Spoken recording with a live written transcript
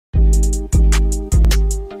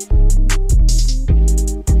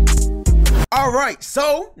All right,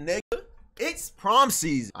 so nigga, it's prom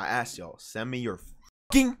season. I asked y'all, send me your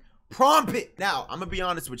fucking prom pic. Now, I'm gonna be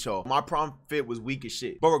honest with y'all. My prom fit was weak as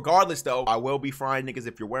shit. But regardless though, I will be frying niggas.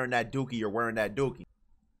 If you're wearing that dookie, you're wearing that dookie.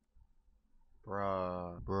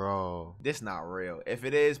 Bro, this not real. If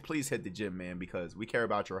it is, please hit the gym, man, because we care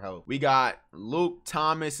about your health. We got Luke,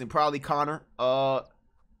 Thomas, and probably Connor.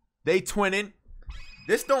 They twinning.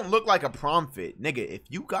 This don't look like a prom fit. Nigga, if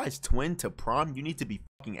you guys twin to prom, you need to be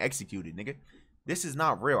fucking executed, nigga. This is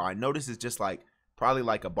not real. I know this is just like, probably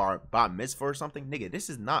like a bar mitzvah or something. Nigga, this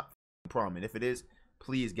is not prom. And if it is,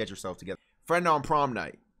 please get yourself together. Friend on prom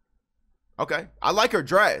night. Okay. I like her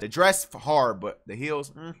dress. The dress hard, but the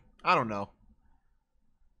heels, I don't know.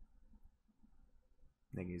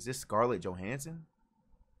 Nigga, is this Scarlett Johansson?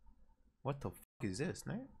 What the fuck is this,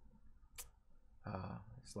 man?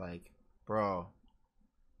 It's like, bro.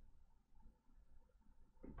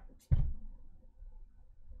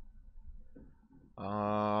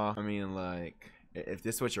 I mean, like, if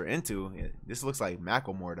this is what you're into, this looks like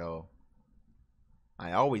Macklemore, though.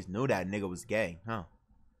 I always knew that nigga was gay, huh?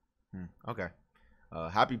 Okay.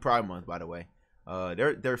 Happy Pride Month, by the way.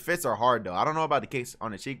 Their fits are hard, though. I don't know about the case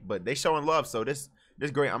on the cheek, but they showing love, so this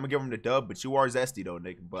great. I'm gonna give them the dub, but you are zesty, though,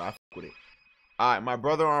 nigga. But I fuck with it. All right, my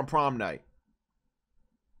brother on prom night.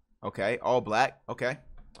 Okay, all black. Okay,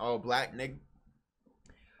 all black, nigga.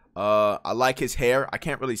 I like his hair. I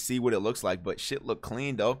can't really see what it looks like, but shit look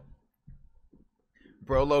clean though.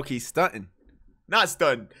 Bro, low-key stunting. Not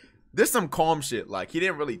stunting. This some calm shit. Like, he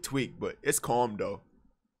didn't really tweak, but it's calm though.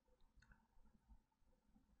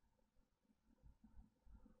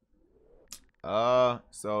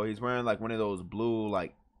 So he's wearing like one of those blue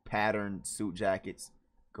like patterned suit jackets,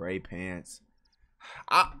 gray pants.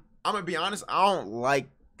 I'm gonna be honest, I don't like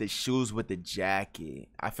the shoes with the jacket.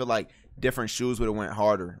 I feel like different shoes would have went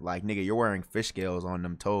harder. Like, nigga, you're wearing fish scales on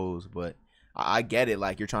them toes, but I get it.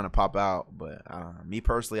 Like, you're trying to pop out, but me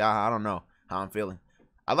personally, I don't know how I'm feeling.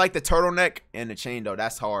 I like the turtleneck and the chain though.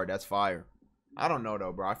 That's hard. That's fire. I don't know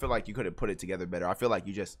though, bro. I feel like you could have put it together better. I feel like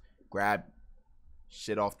you just grabbed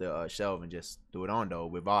shit off the shelf and just threw it on though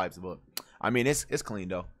with vibes. But I mean, it's clean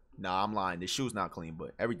though. Nah, I'm lying. The shoe's not clean,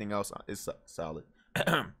 but everything else is solid.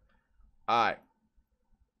 All right,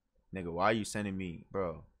 nigga, why are you sending me,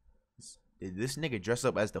 bro? Did this nigga dress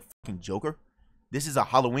up as the fucking Joker? This is a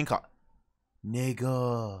Halloween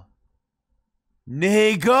nigga.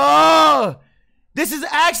 This is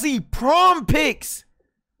actually Prom Pics.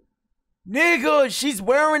 Nigga, she's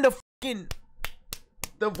wearing the fucking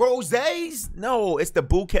rosés? No, it's the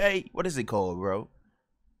bouquet. What is it called, bro?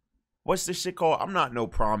 What's this shit called? I'm not no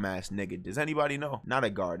prom ass nigga. Does anybody know? Not a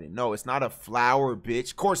garden. No, it's not a flower,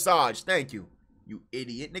 bitch. Corsage. Thank you. You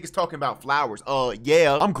idiot. Niggas talking about flowers.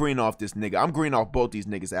 Yeah. I'm green off this nigga. I'm green off both these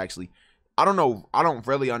niggas, actually. I don't know. I don't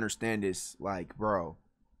really understand this. Like, bro.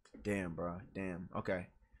 Damn, bro. Damn. Okay.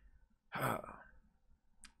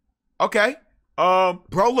 Okay.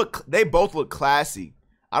 Bro, look. They both look classy.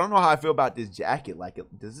 I don't know how I feel about this jacket. Like,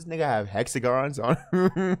 does this nigga have hexagons on?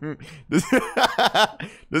 does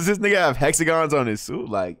this nigga have hexagons on his suit?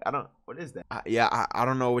 Like, I don't. What is that? I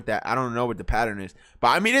don't know what that. I don't know what the pattern is. But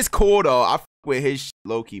I mean, it's cool though. I fuck with his shit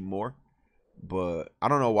low key more. But I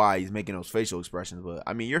don't know why he's making those facial expressions. But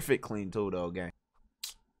I mean, your fit clean too though, gang.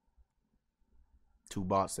 Two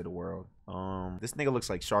bots to the world. This nigga looks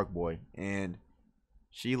like Shark Boy, and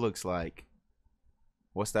she looks like,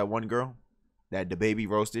 what's that one girl that the baby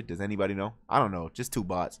roasted? Does anybody know? I don't know. Just two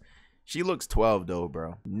bots. She looks 12 though,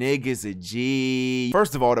 bro. Nigga's a G.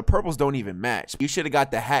 First of all, the purples don't even match. You should have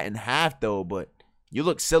got the hat in half though, but you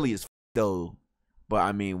look silly as f though. But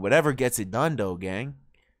I mean, whatever gets it done though, gang.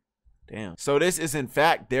 Damn. So this is in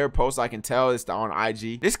fact their post. I can tell it's on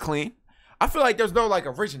IG. It's clean. I feel like there's no like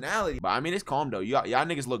originality, but I mean, it's calm though. Y'all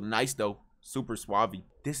niggas look nice though. Super suave.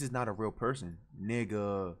 This is not a real person,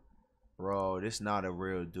 nigga. Bro, this not a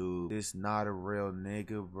real dude. This not a real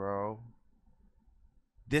nigga, bro.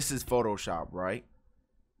 This is Photoshop, right?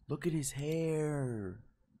 Look at his hair.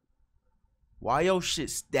 Why your shit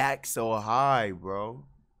stacked so high, bro?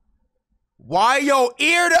 Why your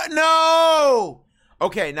ear no?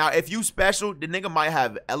 Okay, now if you special, the nigga might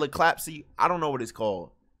have ellipsy. I don't know what it's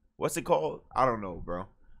called. What's it called? I don't know, bro.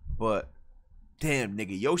 But damn,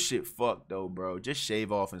 nigga, your shit fucked though, bro. Just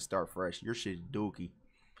shave off and start fresh. Your shit's dookie.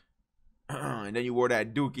 And then you wore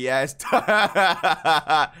that dookie ass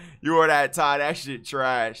tie. You wore that tie. That shit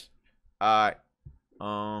trash. All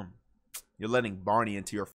right. You're letting Barney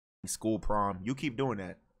into your school prom. You keep doing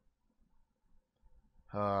that.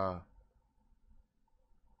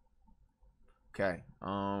 Okay.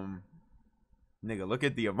 Nigga, look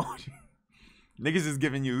at the emoji. Niggas is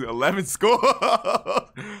giving you 11 skull.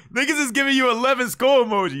 Niggas is giving you 11 skull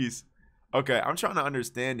emojis. Okay, I'm trying to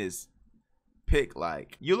understand this pic.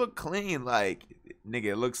 Like, you look clean. Like, nigga,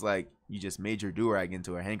 it looks like you just made your do-rag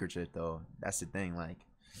into a handkerchief, though. That's the thing. Like,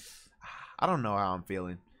 I don't know how I'm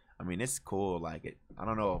feeling. I mean, it's cool. Like, I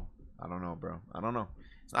don't know. I don't know, bro. I don't know.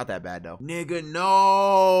 It's not that bad, though. Nigga,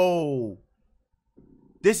 no.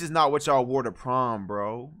 This is not what y'all wore to prom,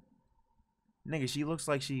 bro. Nigga, she looks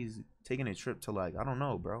like she's taking a trip to, like, I don't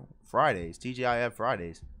know, bro. Fridays. TGIF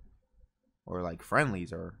Fridays. Or, like,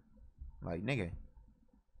 Friendlies. Or, like, nigga.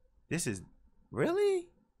 This is... Really?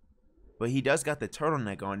 But he does got the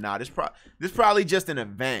turtleneck on. Nah, this probably just an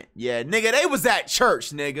event. Yeah, nigga, they was at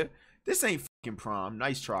church, nigga. This ain't fucking prom.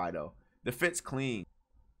 Nice try, though. The fit's clean.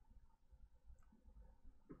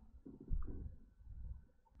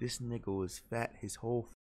 This nigga was fat his whole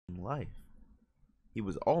fucking life. He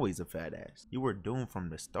was always a fat ass. You were doomed from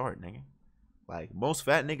the start, nigga. Like, most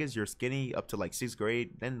fat niggas, you're skinny up to, like, 6th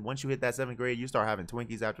grade. Then once you hit that 7th grade, you start having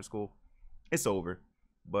Twinkies after school. It's over.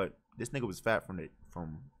 But this nigga was fat from the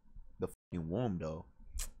fucking womb, though.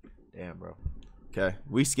 Damn, bro. Okay,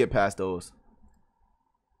 we skip past those.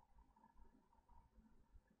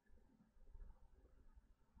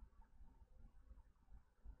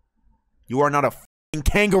 You are not a fucking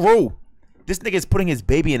kangaroo. This nigga is putting his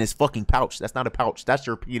baby in his fucking pouch. That's not a pouch. That's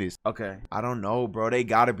your penis. Okay. I don't know, bro. They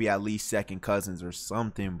gotta be at least second cousins or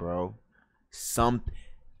something, bro.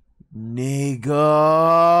 Nigga.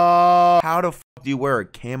 How the fuck do you wear a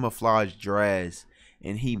camouflage dress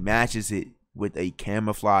and he matches it with a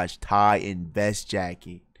camouflage tie and vest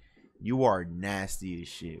jacket? You are nasty as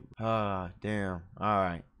shit. Ah, damn. All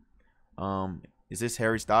right. Is this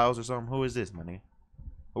Harry Styles or something? Who is this, my nigga?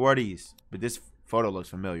 Who are these? But this photo looks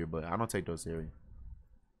familiar, but I don't take those serious.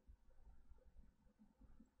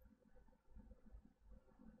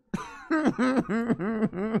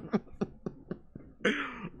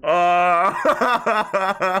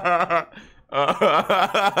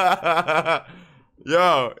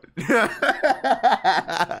 Yo.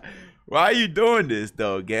 Why are you doing this,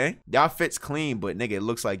 though, gang? Y'all fits clean, but nigga, it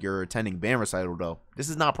looks like you're attending band recital, though. This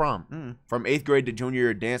is not prom. From 8th grade to junior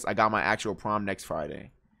year dance, I got my actual prom next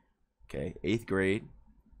Friday. Okay, 8th grade,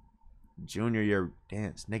 junior year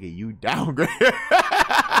dance. Nigga, you downgraded.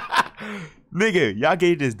 Nigga, y'all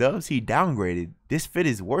gave this dubs. He downgraded. This fit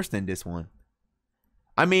is worse than this one.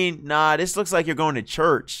 I mean, nah, this looks like you're going to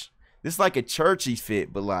church. This is like a churchy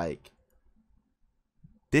fit, but like,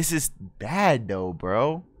 this is bad though,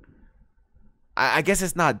 bro. I guess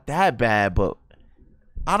it's not that bad, but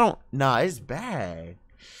nah, it's bad.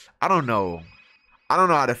 I don't know. I don't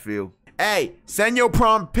know how to feel. Hey, send your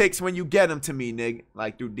prom pics when you get them to me, nigga.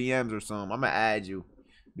 Like through DMs or something. I'm gonna add you.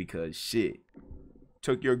 Because shit.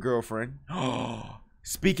 Took your girlfriend.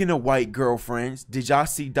 Speaking of white girlfriends, did y'all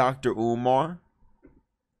see Dr. Umar?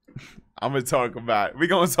 I'm gonna talk about it. We're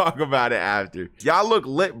gonna talk about it after. Y'all look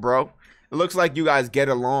lit, bro. It looks like you guys get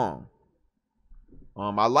along.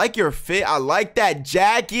 I like your fit. I like that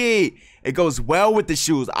jacket. It goes well with the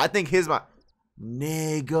shoes. I think his my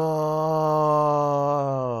nigga.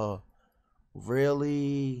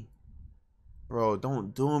 Really? Bro,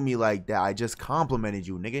 don't do me like that. I just complimented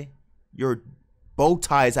you, nigga. Your bow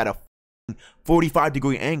tie is at a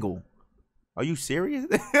 45-degree angle. Are you serious?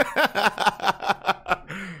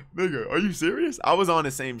 Nigga, are you serious? I was on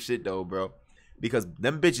the same shit though, bro. Because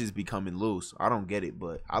them bitches be coming loose. I don't get it,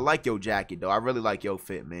 but I like your jacket though. I really like your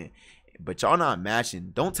fit, man. But y'all not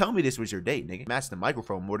matching. Don't tell me this was your date, nigga. Match the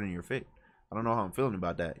microphone more than your fit. I don't know how I'm feeling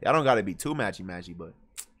about that. I don't gotta be too matchy, but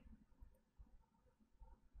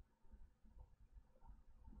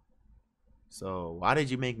so why did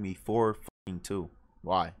you make me 4-2?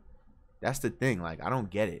 Why? That's the thing. Like, I don't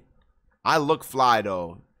get it. I look fly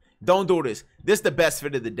though. Don't do this. This the best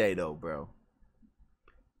fit of the day though, bro.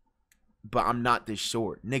 But I'm not this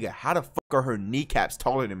short. Nigga, how the fuck are her kneecaps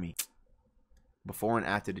taller than me? Before and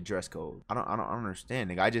after the dress code. I don't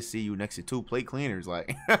understand, nigga. I just see you next to 2 plate cleaners.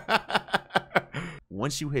 Like,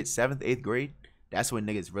 once you hit 7th, 8th grade, that's when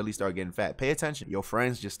niggas really start getting fat. Pay attention. Your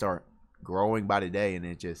friends just start growing by the day, and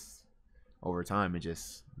it just, over time, it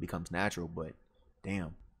just becomes natural. But,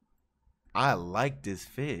 damn. I like this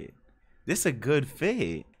fit. This a good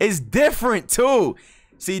fit. It's different, too.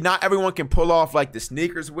 See, not everyone can pull off like the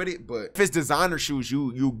sneakers with it, but if it's designer shoes,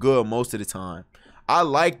 you good most of the time. I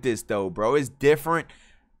like this though, bro. It's different.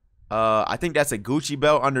 I think that's a Gucci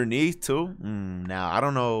belt underneath too. Now I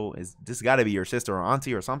don't know. This got to be your sister or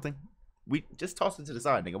auntie or something? We just toss it to the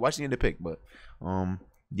side, nigga. Watch the end of the pic, but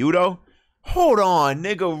you though. Hold on,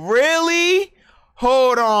 nigga. Really?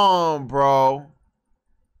 Hold on, bro.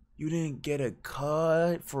 You didn't get a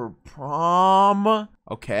cut for prom?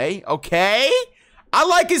 Okay, okay. I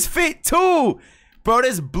like his fit too. Bro,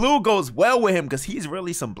 this blue goes well with him because he's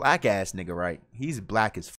really some black ass nigga, right? He's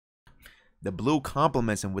black as f. The blue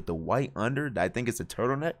complements him with the white under. I think it's a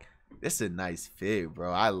turtleneck. This is a nice fit,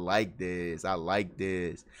 bro. I like this. I like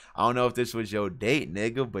this. I don't know if this was your date,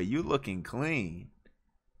 nigga, but you looking clean.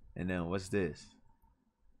 And then what's this?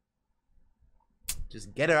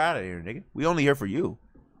 Just get her out of here, nigga. We only here for you.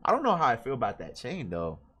 I don't know how I feel about that chain,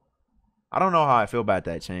 though. I don't know how I feel about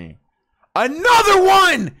that chain. Another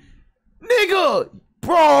one! Nigga!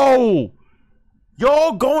 Bro!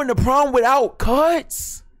 Y'all going to prom without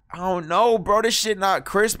cuts? I don't know, bro. This shit not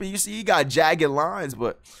crispy. You see, he got jagged lines,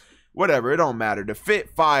 but whatever. It don't matter. The fit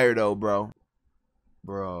fire, though, bro.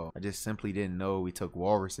 Bro, I just simply didn't know we took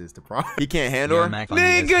walruses to prom. He can't handle her?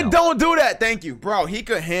 Nigga, don't do that. Thank you. Bro, he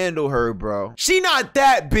could handle her, bro. She not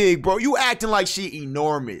that big, bro. You acting like she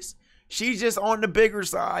enormous. She's just on the bigger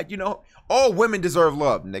side, you know. All women deserve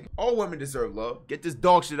love, nigga. All women deserve love. Get this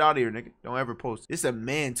dog shit out of here, nigga. Don't ever post. This a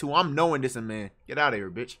man, too. I'm knowing this a man. Get out of here,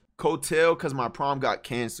 bitch. Coattail, because my prom got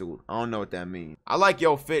canceled. I don't know what that means. I like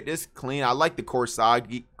your fit. This clean. I like the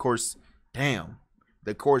corsage. Damn.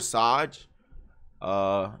 The corsage.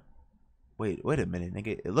 Wait a minute,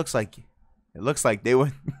 nigga. It looks like they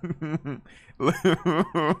went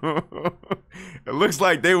it looks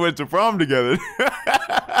like they went to prom together.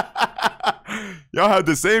 Y'all have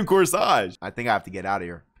the same corsage. I think I have to get out of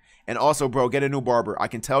here. And also, bro, get a new barber. I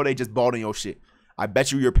can tell they just balding your shit. I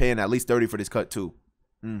bet you're paying at least 30 for this cut too.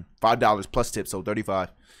 $5 plus tips, so 35.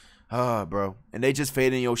 Bro. And they just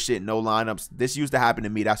fading your shit. No lineups. This used to happen to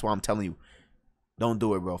me. That's why I'm telling you. Don't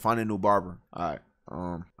do it, bro. Find a new barber. All right.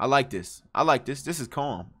 I like this. I like this. This is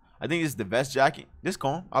calm. I think this is the vest jacket. This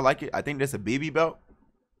calm. I like it. I think this is a BB belt.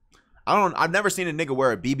 I've never seen a nigga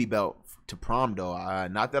wear a BB belt to prom though.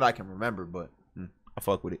 Not that I can remember, but I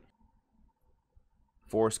fuck with it.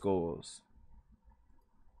 4 skulls.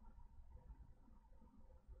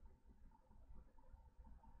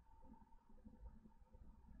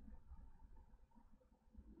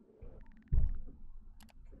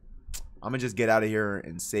 I'm gonna just get out of here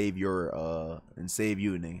and save you,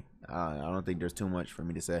 nigga. I don't think there's too much for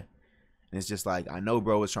me to say. And it's just like, I know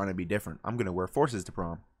bro was trying to be different. I'm gonna wear forces to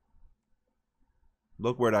prom.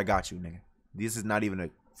 Look where I got you, nigga. This is not even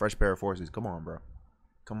a fresh pair of forces. Come on, bro.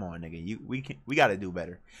 Come on, nigga. We gotta do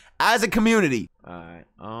better. As a community. Alright.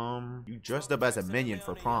 You dressed up as a minion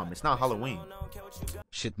for prom. It's not Halloween.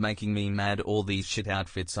 Shit making me mad, all these shit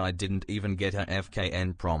outfits. I didn't even get a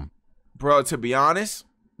FKN prom. Bro, to be honest.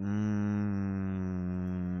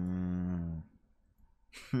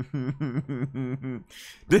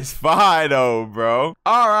 This fine though, bro.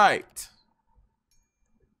 All right.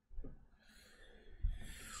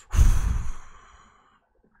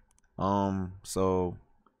 So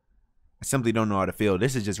I simply don't know how to feel.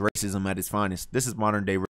 This is just racism at its finest. This is modern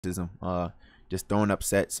day racism. Just throwing up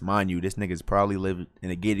sets. Mind you, this nigga's probably lived in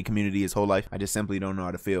a gated community his whole life. I just simply don't know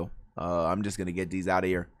how to feel. I'm just gonna get these out of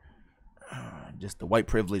here. Just the white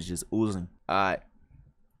privilege is oozing. Alright.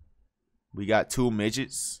 We got 2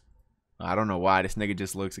 midgets. I don't know why. This nigga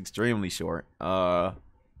just looks extremely short. Nigga,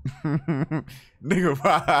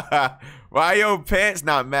 why your pants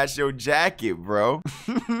not match your jacket, bro?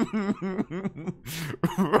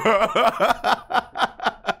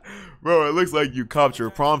 Bro, it looks like you copped your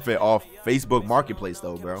prom fit off Facebook Marketplace,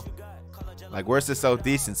 though, bro. Like, where's the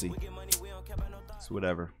self-decency? It's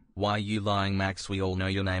whatever. Why you lying, Max? We all know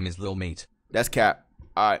your name is Lil Meat. That's cap.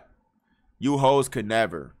 Alright. You hoes could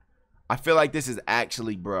never. I feel like this is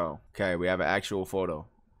actually, bro. Okay, we have an actual photo.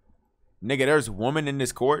 Nigga, there's a woman in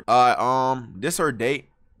this court. This her date.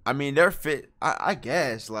 I mean, they're fit. I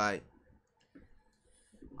guess, like.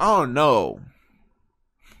 I don't know.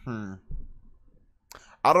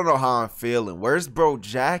 I don't know how I'm feeling. Where's bro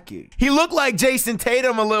jacket? He looked like Jason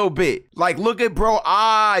Tatum a little bit. Like, look at bro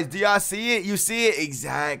eyes. Do y'all see it? You see it?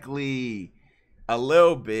 Exactly. A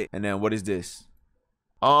little bit. And then what is this?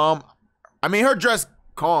 I mean, her dress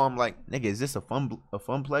calm. Like, nigga, is this a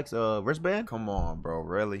Funplex wristband? Come on, bro.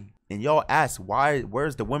 Really? And y'all ask,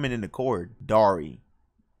 where's the women in the court? Dari,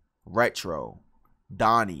 Retro,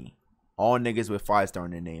 Donnie. All niggas with 5-star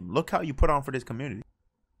in their name. Look how you put on for this community.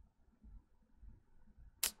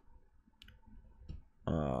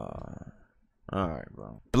 Alright,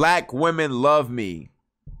 bro. Black women love me.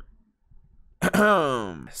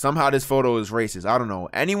 Somehow this photo is racist. I don't know.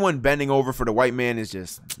 Anyone bending over for the white man is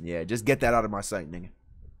just, yeah, just get that out of my sight, nigga.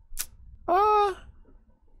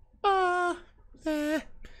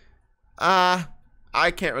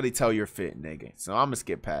 I can't really tell your fit, nigga. So I'm gonna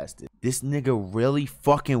skip past it. This nigga really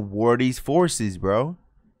fucking wore these forces, bro.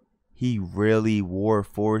 He really wore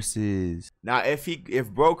forces. Now, if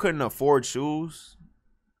bro couldn't afford shoes,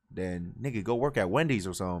 then nigga go work at Wendy's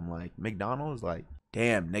or something, like McDonald's. Like,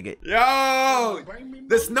 damn, nigga. Yo,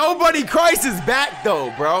 the Nobody Christ is back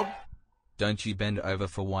though, bro. Don't you bend over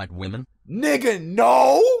for white women? Nigga,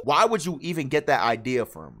 no. Why would you even get that idea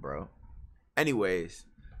from, bro? Anyways,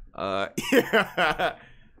 I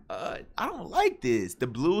don't like this. The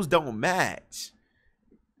blues don't match.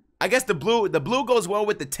 I guess the blue goes well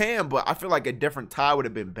with the tan, but I feel like a different tie would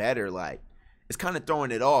have been better. Like, it's kind of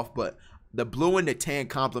throwing it off, but the blue and the tan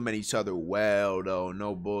complement each other well, though.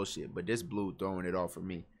 No bullshit. But this blue throwing it off for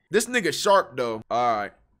me. This nigga sharp, though. All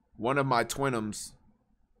right. One of my twinums.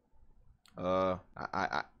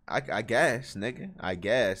 I guess, nigga. I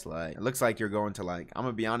guess. Like, it looks like you're going to, like, I'm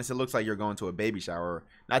going to be honest. It looks like you're going to a baby shower.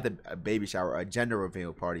 Not a baby shower. A gender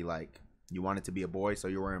reveal party. Like, you want it to be a boy, so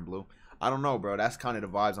you're wearing blue. I don't know, bro. That's kind of the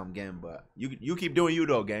vibes I'm getting. But you keep doing you,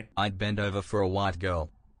 though, gang. I'd bend over for a white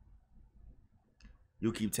girl.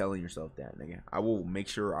 You keep telling yourself that, nigga. I will make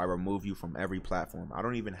sure I remove you from every platform. I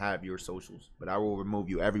don't even have your socials, but I will remove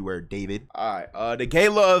you everywhere, David. All right. The gay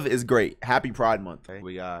love is great. Happy Pride Month. Okay?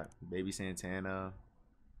 We got Baby Santana,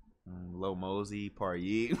 Lil Mosey,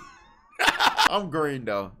 Parye. I'm green,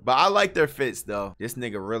 though. But I like their fits, though. This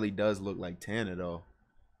nigga really does look like Tana, though.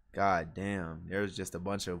 God damn. There's just a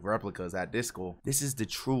bunch of replicas at this school. This is the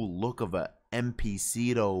true look of a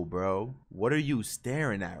NPC though, bro. What are you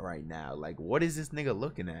staring at right now? Like, what is this nigga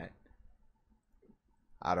looking at?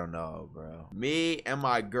 I don't know, bro. Me and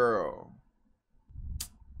my girl.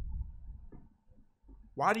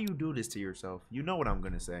 Why do you do this to yourself? You know what I'm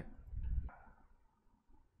gonna say.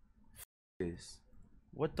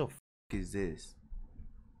 What the is this?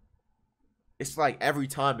 It's like every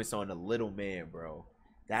time it's on a little man, bro.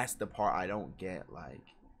 That's the part I don't get. Like,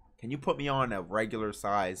 can you put me on a regular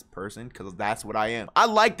size person? Because that's what I am. I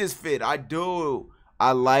like this fit. I do.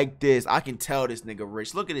 I like this. I can tell this nigga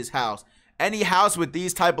rich. Look at his house. Any house with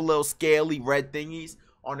these type of little scaly red thingies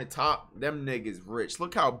on the top, them niggas rich.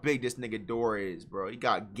 Look how big this nigga door is, bro. He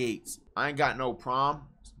got gates. I ain't got no prom,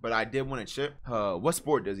 but I did win a chip. What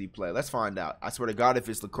sport does he play? Let's find out. I swear to God, if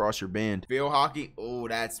it's lacrosse, you're banned. Field hockey? Oh,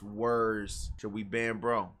 that's worse. Should we ban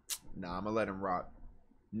bro? Nah, I'm gonna let him rock.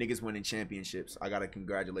 Niggas winning championships. I gotta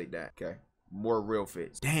congratulate that. Okay. More real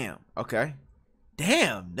fits. Damn. Okay.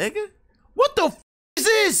 Damn, nigga. What the f is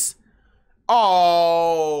this?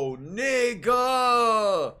 Oh,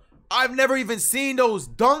 nigga. I've never even seen those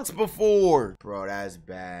dunks before. Bro, that's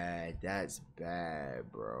bad. That's bad,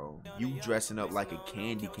 bro. You dressing up like a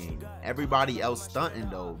candy cane. Everybody else stunting,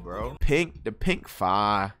 though, bro. Pink. The pink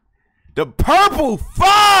fire. The purple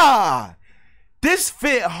fire. This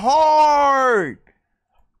fit hard.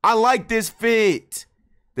 I like this fit.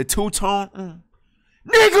 The two-tone.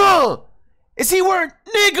 Nigga! Is he wearing,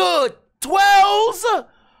 nigga, 12s?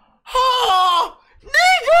 Oh,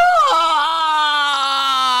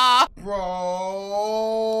 nigga! Bro.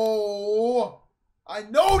 I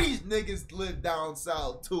know these niggas live down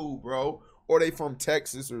south too, bro. Or they from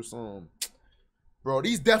Texas or something. Bro,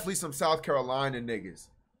 these definitely some South Carolina niggas.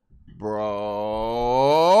 Bro.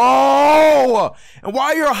 And why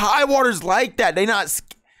are your high waters like that? They not...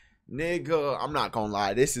 Nigga, I'm not gonna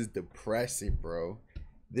lie. This is depressing, bro.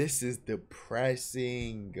 This is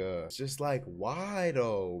depressing. It's just like, why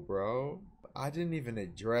though, bro? I didn't even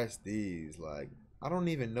address these. Like, I don't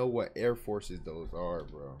even know what Air Forces those are,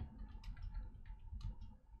 bro.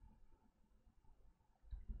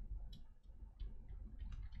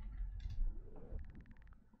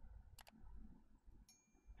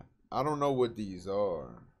 I don't know what these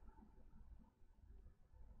are.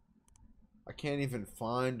 I can't even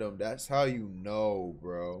find them. That's how you know,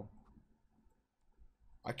 bro.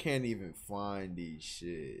 I can't even find these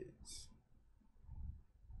shits.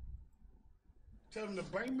 Tell them to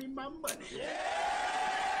bring me my money.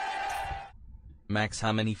 Max,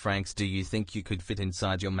 how many francs do you think you could fit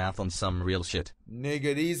inside your mouth on some real shit?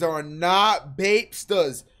 Nigga, these are not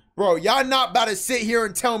Bapestas. Bro, y'all not about to sit here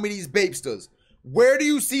and tell me these Bapestas. Where do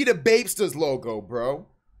you see the Bapestas logo, bro?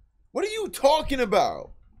 What are you talking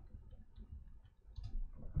about?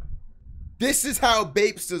 This is how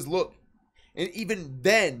Bapestas look. And even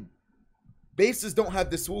then, Bapestas don't have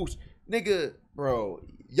the swoosh. Nigga, bro,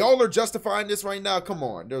 y'all are justifying this right now? Come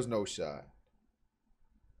on, there's no shot.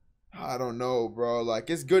 I don't know, bro. Like,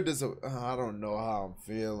 it's good to... I don't know how I'm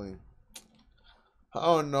feeling. I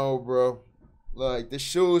don't know, bro. Like, the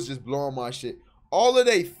shoes just blowing my shit. All of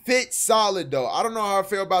they fit solid, though. I don't know how I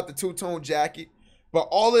feel about the two-tone jacket. But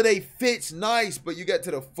all of they fits nice. But you get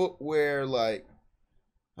to the footwear, like...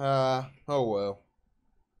 oh well.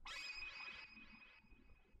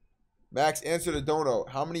 Max, answer the dono.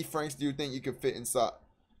 How many franks do you think you could fit inside?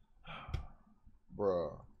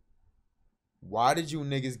 Bruh. Why did you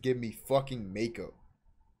niggas give me fucking makeup?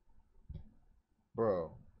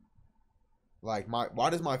 Bro. Like, why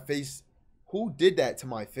does my face... Who did that to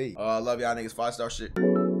my face? Love y'all niggas. 5-star shit.